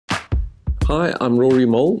Hi, I'm Rory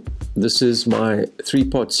Mole. This is my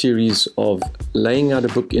three-part series of laying out a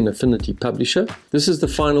book in Affinity Publisher. This is the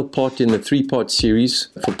final part in the three-part series.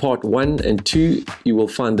 For part 1 and 2, you will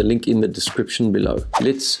find the link in the description below.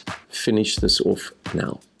 Let's finish this off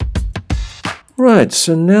now. Right,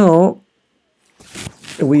 so now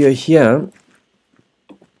we are here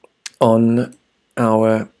on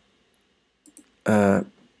our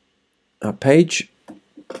page.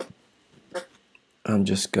 I'm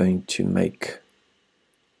just going to make,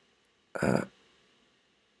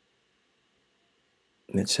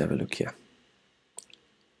 let's have a look here.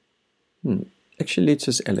 Actually, let's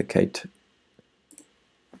just allocate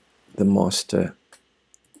the master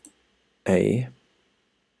A.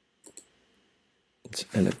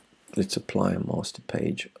 Let's apply a master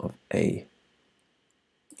page of A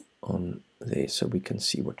on there so we can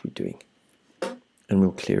see what we're doing. And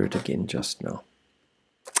we'll clear it again just now.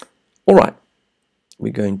 All right.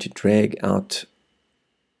 We're going to drag out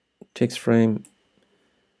text frame.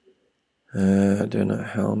 I don't know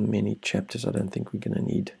how many chapters. I don't think we're going to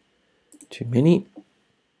need too many.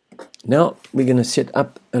 Now we're going to set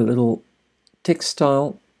up a little text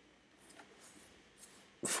style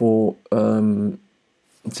for,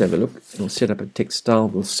 let's have a look. We'll set up a text style.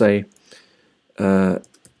 We'll say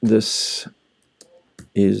this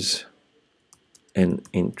is an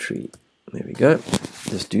entry. There we go.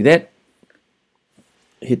 Just do that.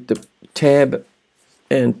 Hit the tab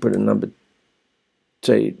and put a number,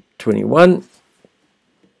 say 21.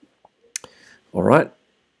 All right,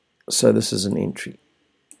 so this is an entry.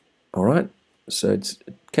 All right, so it's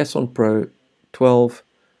Caslon Pro 12.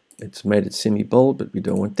 It's made it semi-bold, but we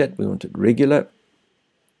don't want that. We want it regular.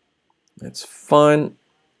 That's fine.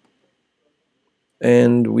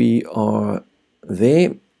 And we are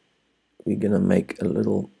there. We're going to make a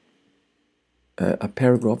little, a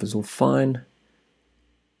paragraph is all fine.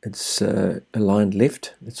 It's aligned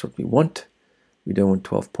left. That's what we want. We don't want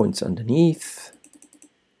 12 points underneath.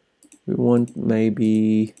 We want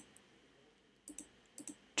maybe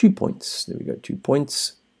 2 points. There we go, 2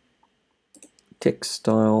 points. Text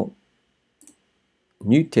style,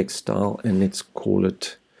 new text style, and let's call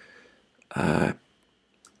it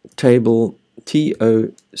table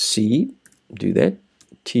TOC. Do that.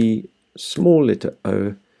 T small letter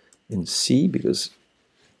O and C, because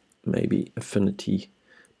maybe Affinity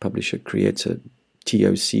Publisher creates a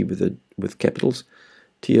TOC with capitals.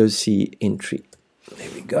 TOC entry. There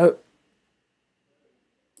we go.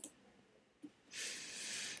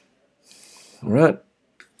 All right.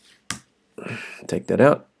 Take that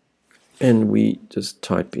out, and we just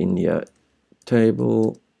type in here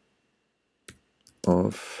table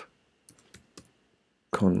of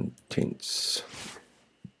contents.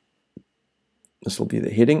 This will be the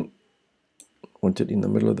heading. Want it in the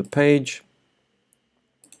middle of the page.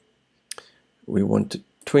 We want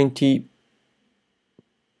 20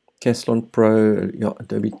 Caslon Pro, yeah,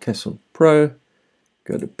 Adobe Caslon Pro.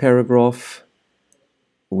 Go to paragraph.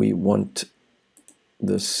 We want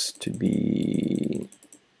this to be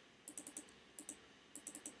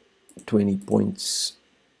 20 points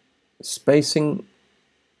spacing.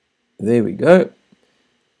 There we go.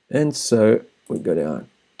 And so we go to our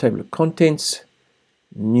table of contents,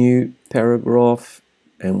 new paragraph,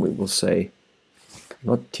 and we will say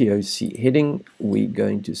not TOC heading, we're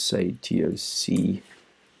going to say TOC,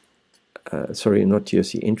 sorry, not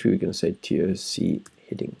TOC entry, we're going to say TOC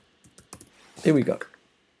heading. There we go.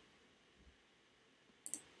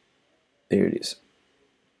 There it is.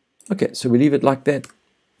 Okay, so we leave it like that.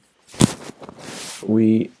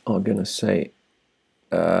 We are going to say,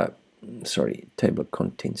 sorry, table of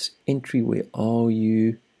contents entry, where are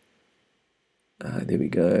you? There we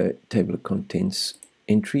go, table of contents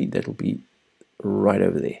entry, that'll be right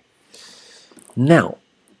over there. Now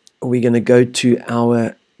we're going to go to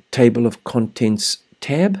our table of contents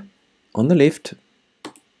tab on the left.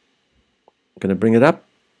 I'm going to bring it up,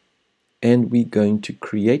 and we're going to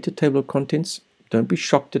create a table of contents. Don't be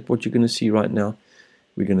shocked at what you're going to see right now.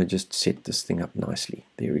 We're going to just set this thing up nicely.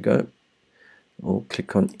 There we go. We'll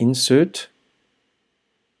click on insert.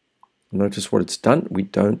 Notice what it's done. We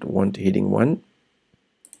don't want heading 1.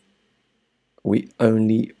 We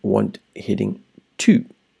only want heading 2.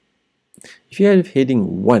 If you have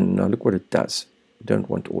heading 1, now look what it does. We don't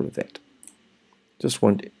want all of that. Just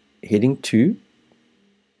want heading 2.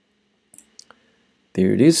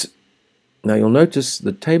 There it is. Now you'll notice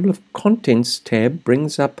the table of contents tab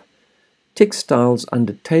brings up text styles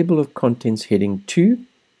under table of contents heading 2,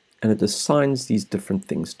 and it assigns these different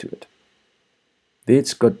things to it. There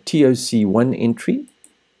it's got TOC1 entry,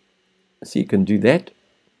 so you can do that.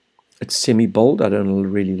 It's semi-bold. I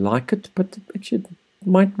don't really like it, but actually it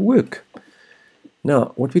might work.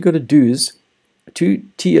 Now, what we've got to do is to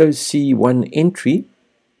TOC1 entry.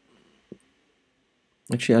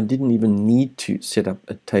 Actually, I didn't even need to set up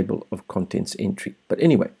a table of contents entry. But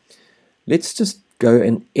anyway, let's just go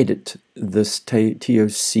and edit this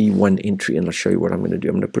TOC1 entry, and I'll show you what I'm going to do.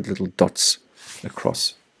 I'm going to put little dots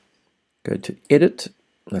across. Go to edit.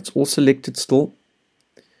 That's all selected still.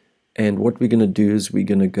 And what we're going to do is we're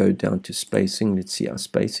going to go down to spacing. Let's see our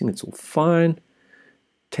spacing. It's all fine.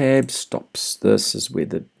 Tab stops. This is where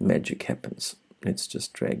the magic happens. Let's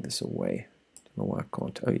just drag this away. I don't know why I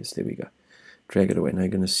can't. Oh, yes, there we go. Drag it away. Now you're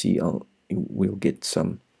going to see we'll get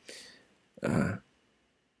some.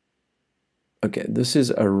 Okay, this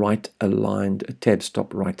is a right aligned, a tab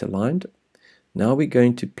stop right aligned. Now we're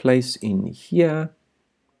going to place in here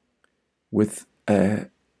with a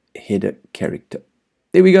header character.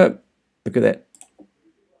 There we go. Look at that.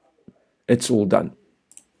 It's all done.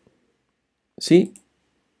 See?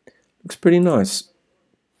 Looks pretty nice.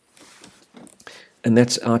 And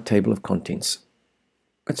that's our table of contents.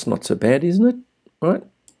 That's not so bad, isn't it? Right?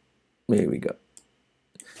 There we go.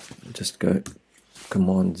 Just go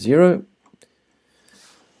Command 0.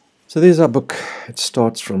 So there's our book. It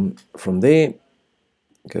starts from there,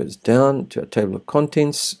 goes down to our table of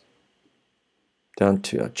contents, down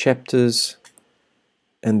to our chapters,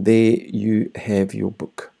 and there you have your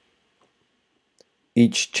book.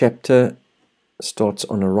 Each chapter starts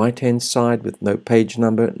on a right-hand side with no page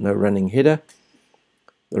number, no running header.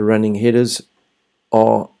 The running headers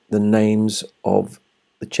are the names of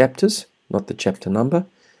the chapters, not the chapter number.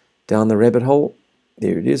 Down the rabbit hole,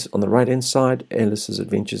 there it is on the right-hand side, Alice's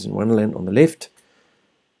Adventures in Wonderland on the left,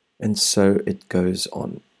 and so it goes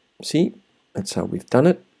on. See, that's how we've done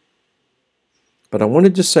it. But I want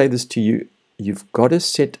to just say this to you. You've got to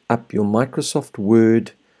set up your Microsoft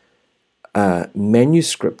Word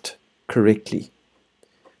manuscript correctly.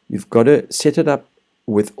 You've got to set it up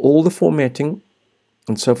with all the formatting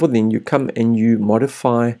and so forth. Then you come and you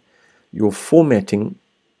modify your formatting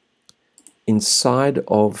inside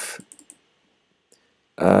of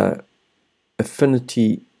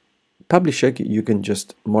Affinity Publisher. You can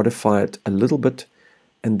just modify it a little bit,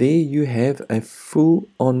 and there you have a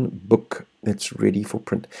full-on book that's ready for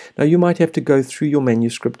print. Now you might have to go through your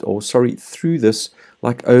manuscript, or sorry, through this,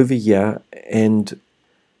 like over here, and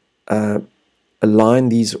align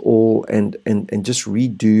these all and just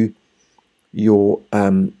redo your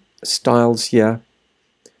styles here,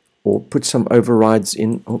 or put some overrides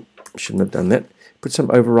in. Oh, shouldn't have done that. Put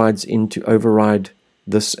some overrides in to override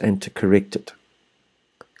this and to correct it,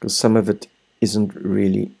 because some of it isn't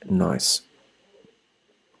really nice.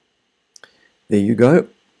 There you go.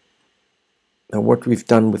 Now what we've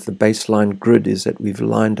done with the baseline grid is that we've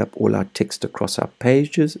lined up all our text across our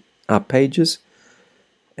pages,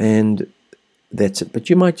 and that's it. But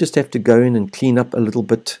you might just have to go in and clean up a little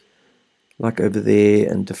bit, like over there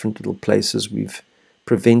and different little places. We've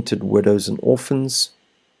prevented widows and orphans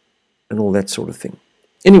and all that sort of thing.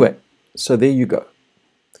 Anyway, so there you go.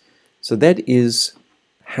 So that is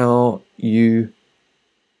how you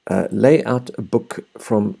lay out a book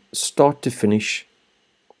from start to finish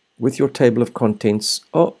with your table of contents.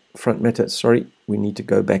 Oh, front matter, sorry, we need to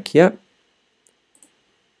go back here.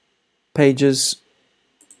 Pages,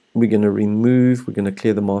 we're going to remove, we're going to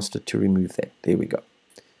clear the master to remove that. There we go.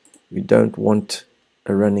 We don't want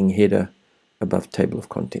a running header above table of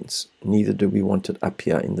contents. Neither do we want it up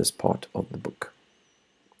here in this part of the book.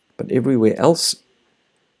 But everywhere else,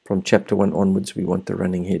 from chapter 1 onwards, we want the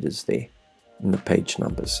running headers there and the page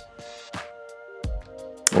numbers.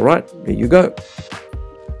 All right, there you go.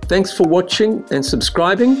 Thanks for watching and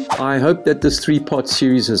subscribing. I hope that this 3-part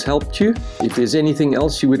series has helped you. If there's anything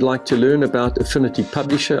else you would like to learn about Affinity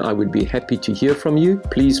Publisher, I would be happy to hear from you.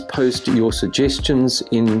 Please post your suggestions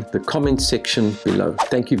in the comment section below.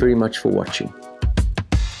 Thank you very much for watching.